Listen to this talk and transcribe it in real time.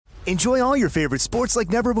Enjoy all your favorite sports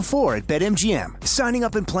like never before at BetMGM. Signing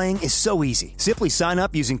up and playing is so easy. Simply sign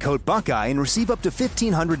up using code Buckeye and receive up to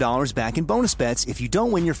 $1,500 back in bonus bets if you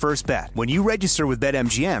don't win your first bet. When you register with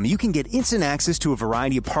BetMGM, you can get instant access to a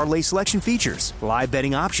variety of parlay selection features, live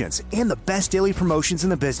betting options, and the best daily promotions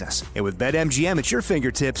in the business. And with BetMGM at your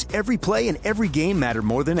fingertips, every play and every game matter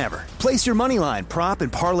more than ever. Place your moneyline, prop,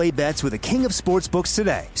 and parlay bets with the king of sportsbooks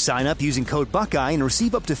today. Sign up using code Buckeye and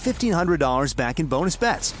receive up to $1,500 back in bonus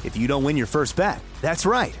bets if you don't win your first bet. That's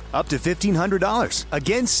right, up to $1,500.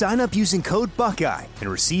 Again, sign up using code Buckeye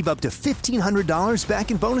and receive up to $1,500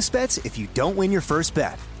 back in bonus bets if you don't win your first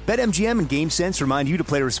bet. BetMGM and GameSense remind you to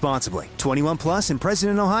play responsibly. 21 plus and present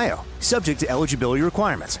in Ohio. Subject to eligibility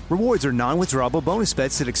requirements. Rewards are non-withdrawable bonus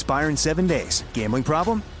bets that expire in 7 days. Gambling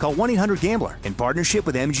problem? Call 1-800-GAMBLER in partnership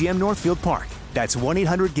with MGM Northfield Park. That's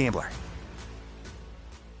 1-800-GAMBLER.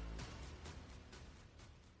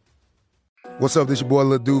 What's up, this your boy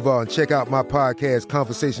Lil Duval, and check out my podcast,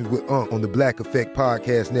 Conversations with Unc, on the Black Effect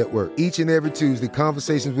Podcast Network. Each and every Tuesday,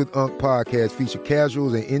 Conversations with Unc podcast feature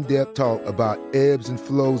casuals and in-depth talk about ebbs and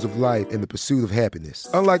flows of life and the pursuit of happiness.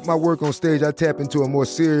 Unlike my work on stage, I tap into a more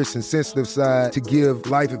serious and sensitive side to give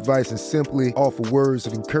life advice and simply offer words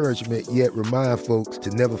of encouragement, yet remind folks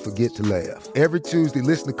to never forget to laugh. Every Tuesday,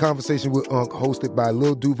 listen to Conversation with Unc, hosted by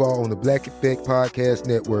Lil Duval on the Black Effect Podcast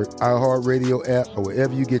Network, iHeartRadio app, or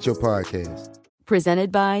wherever you get your podcasts.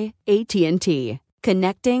 Presented by AT&T.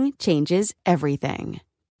 Connecting changes everything.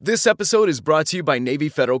 This episode is brought to you by Navy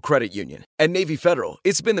Federal Credit Union. At Navy Federal,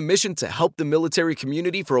 it's been the mission to help the military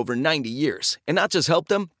community for over 90 years. And not just help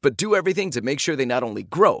them, but do everything to make sure they not only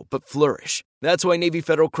grow, but flourish. That's why Navy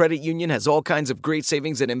Federal Credit Union has all kinds of great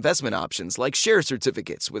savings and investment options like share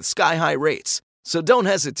certificates with sky-high rates. So don't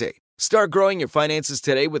hesitate. Start growing your finances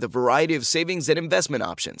today with a variety of savings and investment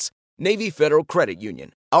options. Navy Federal Credit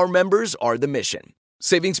Union. Our members are the mission.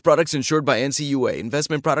 Savings products insured by NCUA.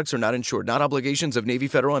 Investment products are not insured, not obligations of Navy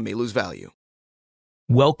Federal and may lose value.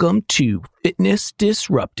 Welcome to Fitness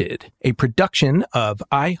Disrupted, a production of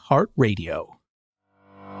iHeartRadio.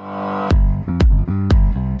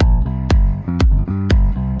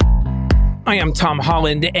 I am Tom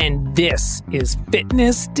Holland, and this is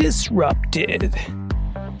Fitness Disrupted.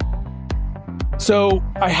 So,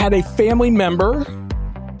 I had a family member,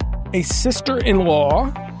 a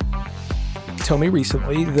sister-in-law, tell me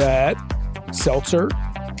recently that seltzer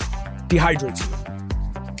dehydrates you.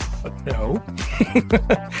 But no.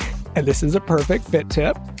 And this is a perfect fit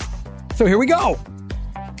tip. So here we go.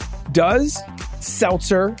 Does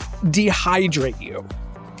seltzer dehydrate you?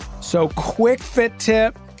 So quick fit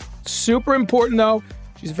tip. Super important though.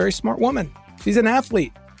 She's a very smart woman. She's an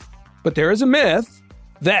athlete. But there is a myth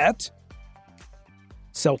that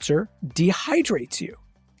seltzer dehydrates you.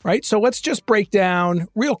 Right? So let's just break down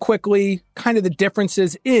real quickly kind of the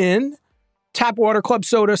differences in tap water, club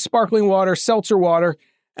soda, sparkling water, seltzer water,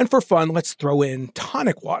 and for fun, let's throw in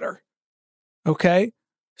tonic water. Okay?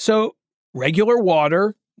 So regular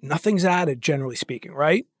water, nothing's added, generally speaking,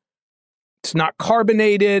 right? It's not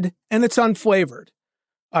carbonated and it's unflavored.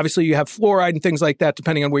 Obviously, you have fluoride and things like that,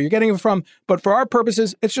 depending on where you're getting it from. But for our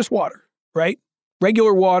purposes, it's just water, right?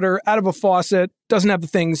 Regular water out of a faucet, doesn't have the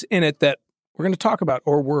things in it that we're going to talk about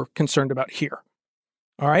or we're concerned about here.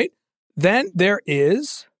 All right. Then there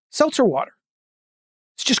is seltzer water.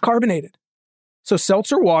 It's just carbonated. So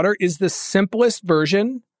seltzer water is the simplest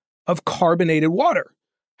version of carbonated water.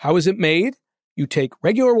 How is it made? You take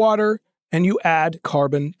regular water and you add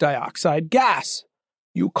carbon dioxide gas.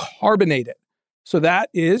 You carbonate it. So that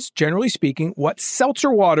is, generally speaking, what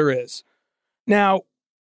seltzer water is. Now,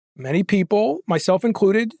 many people, myself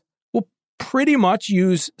included, pretty much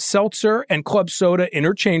use seltzer and club soda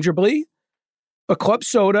interchangeably, but club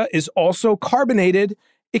soda is also carbonated.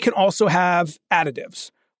 It can also have additives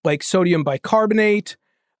like sodium bicarbonate,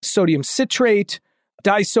 sodium citrate,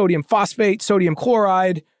 disodium phosphate, sodium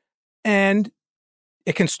chloride, and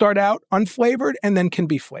it can start out unflavored and then can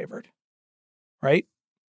be flavored, right?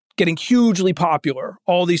 Getting hugely popular,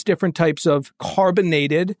 all these different types of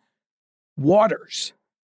carbonated waters.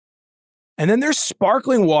 And then there's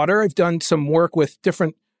sparkling water. I've done some work with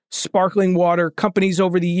different sparkling water companies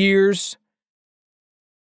over the years.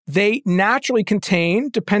 They naturally contain,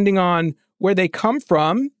 depending on where they come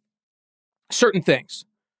from, certain things.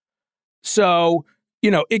 So,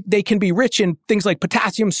 they can be rich in things like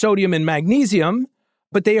potassium, sodium, and magnesium,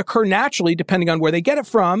 but they occur naturally depending on where they get it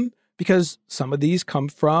from, because some of these come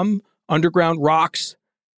from underground rocks.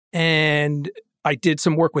 And I did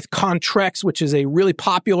some work with Contrex, which is a really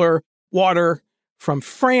popular water from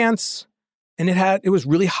France, and it was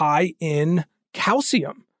really high in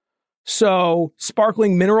calcium. So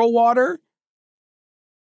sparkling mineral water,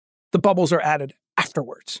 the bubbles are added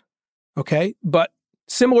afterwards. Okay? But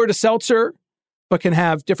similar to seltzer, but can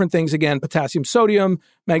have different things, again, potassium, sodium,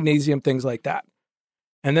 magnesium, things like that.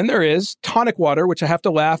 And then there is tonic water, which I have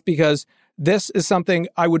to laugh because this is something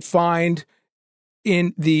I would find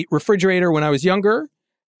in the refrigerator when I was younger,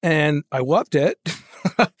 and I loved it.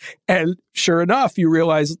 And sure enough, you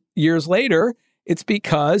realize years later, it's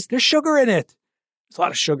because there's sugar in it. There's a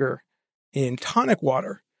lot of sugar in tonic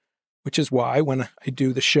water, which is why when I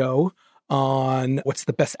do the show on what's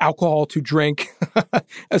the best alcohol to drink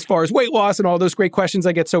as far as weight loss and all those great questions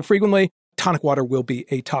I get so frequently, tonic water will be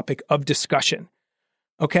a topic of discussion.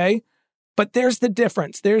 Okay? But there's the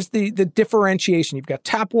difference. There's the differentiation. You've got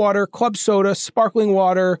tap water, club soda, sparkling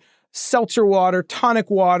water, seltzer water, tonic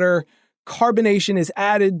water. Carbonation is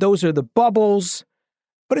added. Those are the bubbles.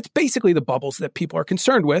 But it's basically the bubbles that people are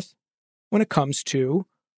concerned with when it comes to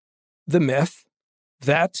the myth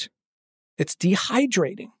that it's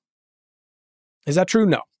dehydrating. Is that true?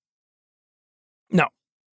 No. No.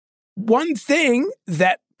 One thing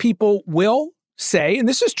that people will say, and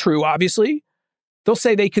this is true, obviously, they'll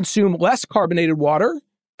say they consume less carbonated water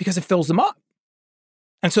because it fills them up.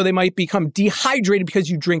 And so they might become dehydrated because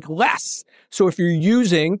you drink less. So if you're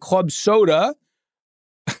using club soda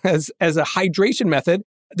as a hydration method,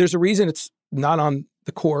 there's a reason it's not on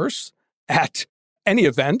the course at any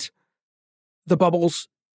event. The bubbles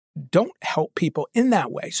don't help people in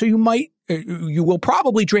that way. So you will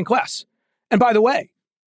probably drink less. And by the way,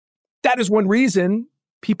 that is one reason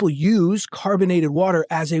people use carbonated water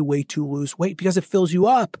as a way to lose weight, because it fills you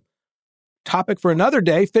up. Topic for another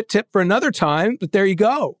day, fit tip for another time, but there you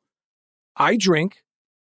go. I drink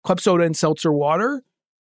club soda and seltzer water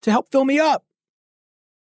to help fill me up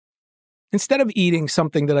instead of eating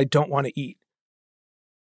something that I don't want to eat.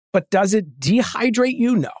 But does it dehydrate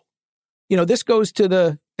you? No. This goes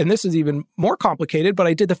to and this is even more complicated, but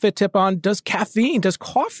I did the fit tip on, does coffee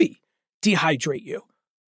dehydrate you?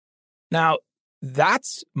 Now,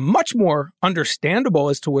 that's much more understandable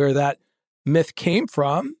as to where that myth came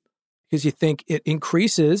from, because you think it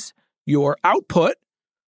increases your output.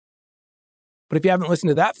 But if you haven't listened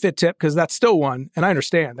to that fit tip, because that's still one, and I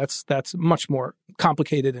understand that's much more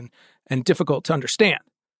complicated and difficult to understand.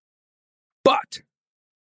 But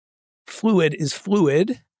fluid is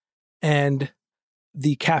fluid, and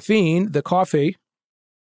the caffeine, the coffee,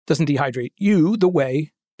 doesn't dehydrate you the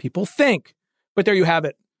way people think. But there you have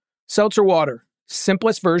it. Seltzer water,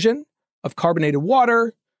 simplest version of carbonated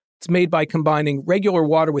water. It's made by combining regular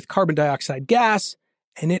water with carbon dioxide gas,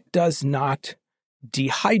 and it does not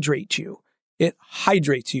dehydrate you. It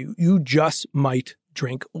hydrates you. You just might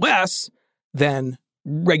drink less than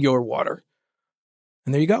regular water.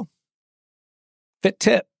 And there you go. Fit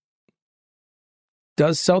tip.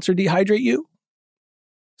 Does seltzer dehydrate you?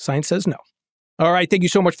 Science says no. All right. Thank you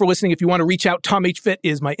so much for listening. If you want to reach out, Tom H. Fit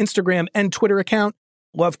is my Instagram and Twitter account.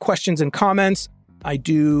 Love questions and comments. I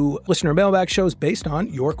do listener mailbag shows based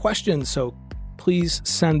on your questions, so please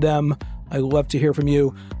send them. I love to hear from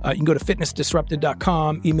you. You can go to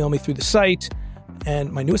fitnessdisrupted.com, email me through the site,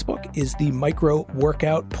 and my newest book is The Micro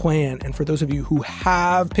Workout Plan. And for those of you who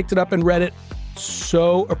have picked it up and read it,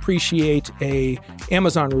 so appreciate a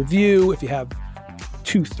Amazon review. If you have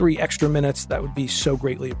 2-3 extra minutes, that would be so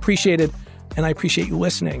greatly appreciated. And I appreciate you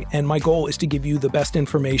listening. And my goal is to give you the best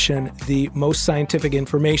information, the most scientific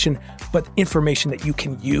information, but information that you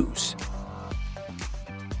can use.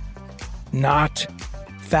 Not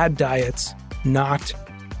fad diets, not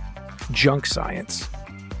junk science.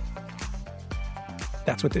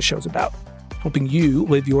 That's what this show's about. Helping you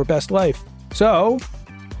live your best life. So,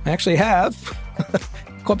 I actually have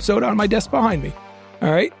club soda on my desk behind me.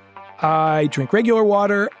 All right? I drink regular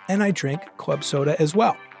water and I drink club soda as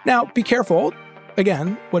well. Now, be careful,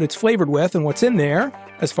 again, what it's flavored with and what's in there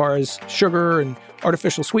as far as sugar and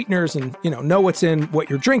artificial sweeteners and, know what's in what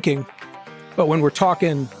you're drinking. But when we're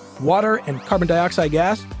talking water and carbon dioxide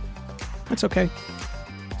gas, that's okay.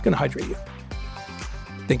 It's going to hydrate you.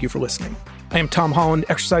 Thank you for listening. I am Tom Holland,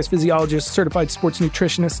 exercise physiologist, certified sports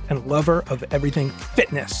nutritionist, and lover of everything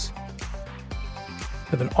fitness.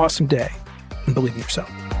 Have an awesome day and believe in yourself.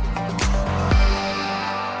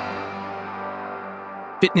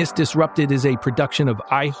 Fitness Disrupted is a production of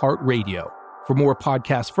iHeartRadio. For more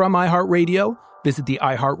podcasts from iHeartRadio, visit the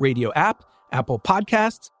iHeartRadio app, Apple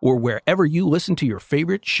Podcasts, or wherever you listen to your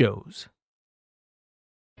favorite shows.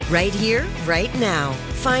 Right here, right now.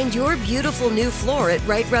 Find your beautiful new floor at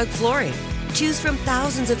Right Rug Flooring. Choose from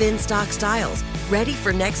thousands of in-stock styles, ready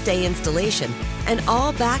for next day installation, and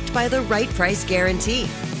all backed by the right price guarantee.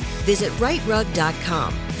 Visit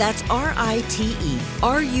rightrug.com. That's RITERUG.com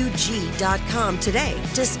today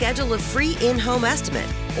to schedule a free in-home estimate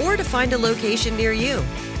or to find a location near you.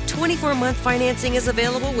 24-month financing is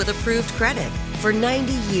available with approved credit. For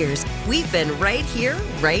 90 years, we've been right here,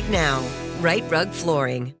 right now. Right Rug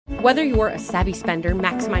Flooring. Whether you're a savvy spender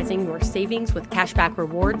maximizing your savings with cashback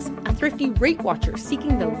rewards, a thrifty rate watcher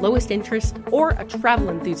seeking the lowest interest, or a travel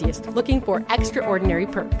enthusiast looking for extraordinary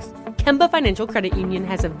perks, Kemba Financial Credit Union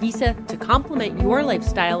has a visa to complement your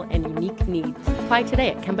lifestyle and unique needs. Apply today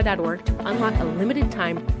at Kemba.org to unlock a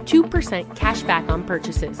limited-time 2% cash back on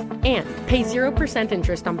purchases and pay 0%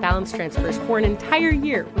 interest on balance transfers for an entire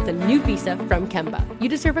year with a new visa from Kemba. You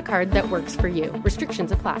deserve a card that works for you.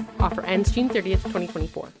 Restrictions apply. Offer ends June 30th,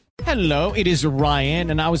 2024. Hello, it is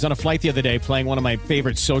Ryan, and I was on a flight the other day playing one of my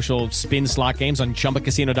favorite social spin slot games on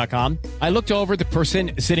ChumbaCasino.com. I looked over at the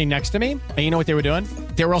person sitting next to me, and you know what they were doing?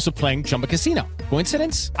 They were also playing Chumba Casino.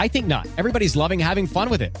 Coincidence? I think not. Everybody's loving having fun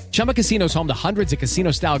with it. Chumba Casino is home to hundreds of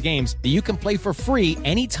casino-style games that you can play for free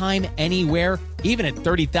anytime, anywhere, even at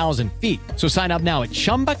 30,000 feet. So sign up now at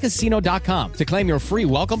ChumbaCasino.com to claim your free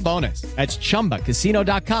welcome bonus. That's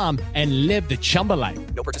ChumbaCasino.com and live the Chumba life.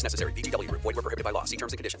 No purchase necessary. VGW. Void where prohibited by law. See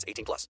terms and conditions. 18+.